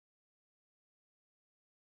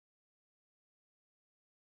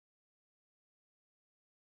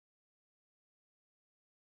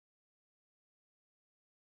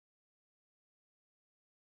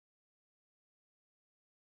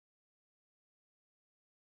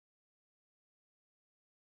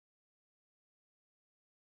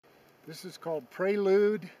This is called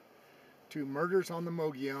Prelude to Murders on the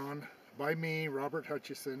Mogollon by me, Robert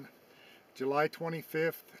Hutchison, July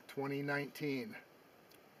 25th, 2019.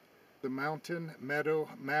 The Mountain Meadow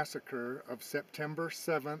Massacre of September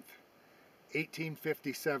 7th,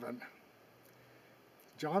 1857.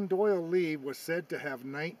 John Doyle Lee was said to have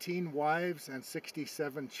 19 wives and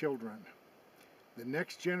 67 children. The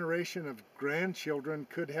next generation of grandchildren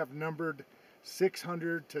could have numbered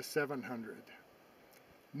 600 to 700.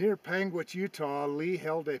 Near Panguitch, Utah, Lee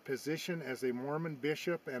held a position as a Mormon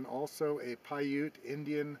bishop and also a Paiute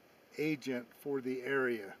Indian agent for the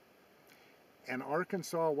area. An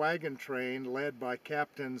Arkansas wagon train led by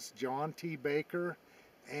Captains John T. Baker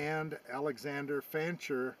and Alexander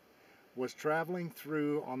Fancher was traveling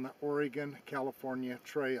through on the Oregon-California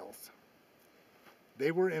trails.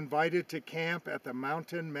 They were invited to camp at the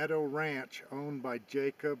Mountain Meadow Ranch owned by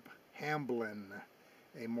Jacob Hamblin,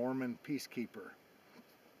 a Mormon peacekeeper.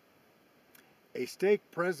 A stake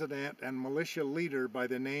president and militia leader by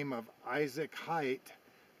the name of Isaac Height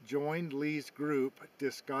joined Lee's group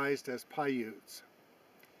disguised as Paiutes.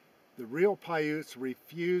 The real Paiutes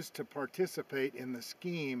refused to participate in the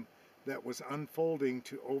scheme that was unfolding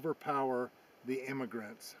to overpower the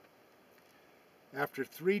immigrants. After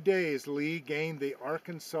 3 days, Lee gained the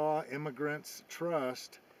Arkansas immigrants'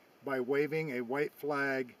 trust by waving a white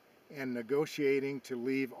flag and negotiating to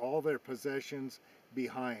leave all their possessions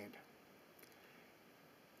behind.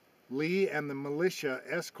 Lee and the militia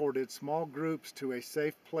escorted small groups to a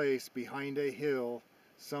safe place behind a hill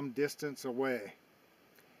some distance away.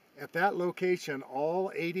 At that location,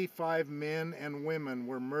 all 85 men and women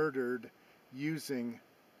were murdered using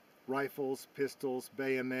rifles, pistols,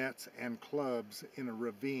 bayonets, and clubs in a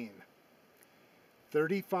ravine.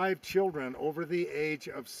 35 children over the age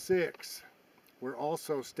of 6 were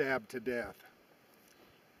also stabbed to death.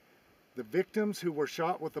 The victims who were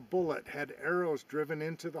shot with a bullet had arrows driven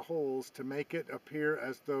into the holes to make it appear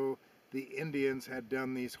as though the Indians had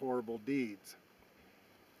done these horrible deeds.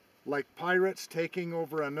 Like pirates taking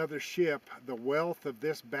over another ship, the wealth of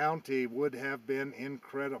this bounty would have been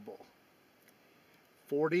incredible.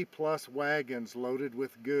 40+ wagons loaded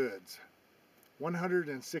with goods,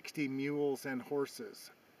 160 mules and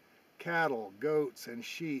horses, cattle, goats, and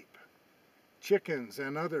sheep, chickens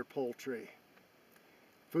and other poultry,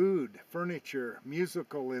 food, furniture,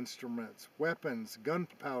 musical instruments, weapons,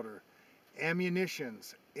 gunpowder,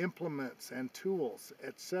 ammunitions, implements and tools,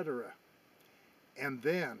 etc. And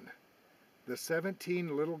then the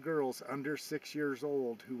 17 little girls under 6 years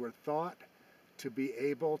old who were thought to be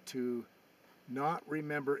able to not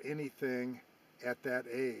remember anything at that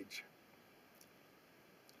age.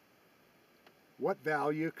 What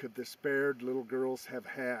value could the spared little girls have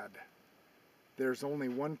had? There's only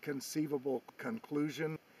one conceivable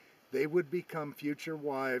conclusion: they would become future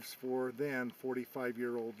wives for then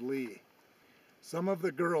 45-year-old Lee. Some of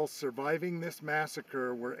the girls surviving this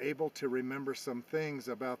massacre were able to remember some things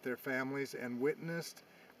about their families and witnessed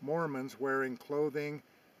Mormons wearing clothing,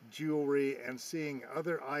 jewelry, and seeing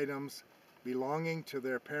other items belonging to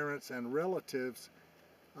their parents and relatives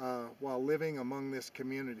while living among this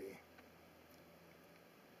community.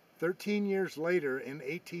 13 years later, in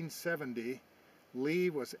 1870, Lee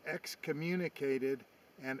was excommunicated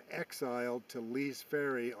and exiled to Lee's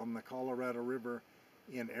Ferry on the Colorado River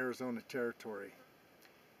in Arizona Territory.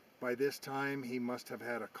 By this time, he must have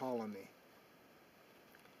had a colony.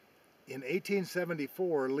 In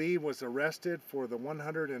 1874, Lee was arrested for the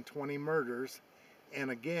 120 murders,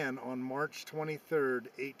 and again on March 23,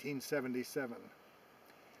 1877.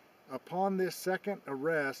 Upon this second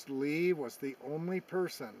arrest, Lee was the only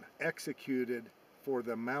person executed for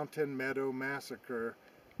the Mountain Meadow Massacre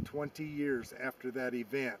 20 years after that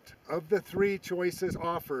event. Of the 3 choices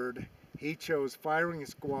offered, he chose firing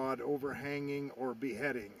squad over hanging or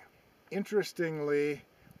beheading. Interestingly,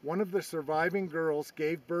 one of the surviving girls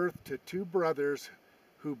gave birth to 2 brothers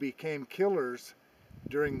who became killers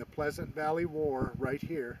during the Pleasant Valley War right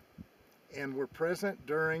here, and were present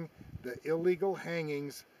during the illegal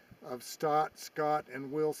hangings of Stott, Scott,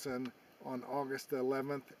 and Wilson on August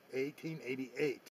 11, 1888.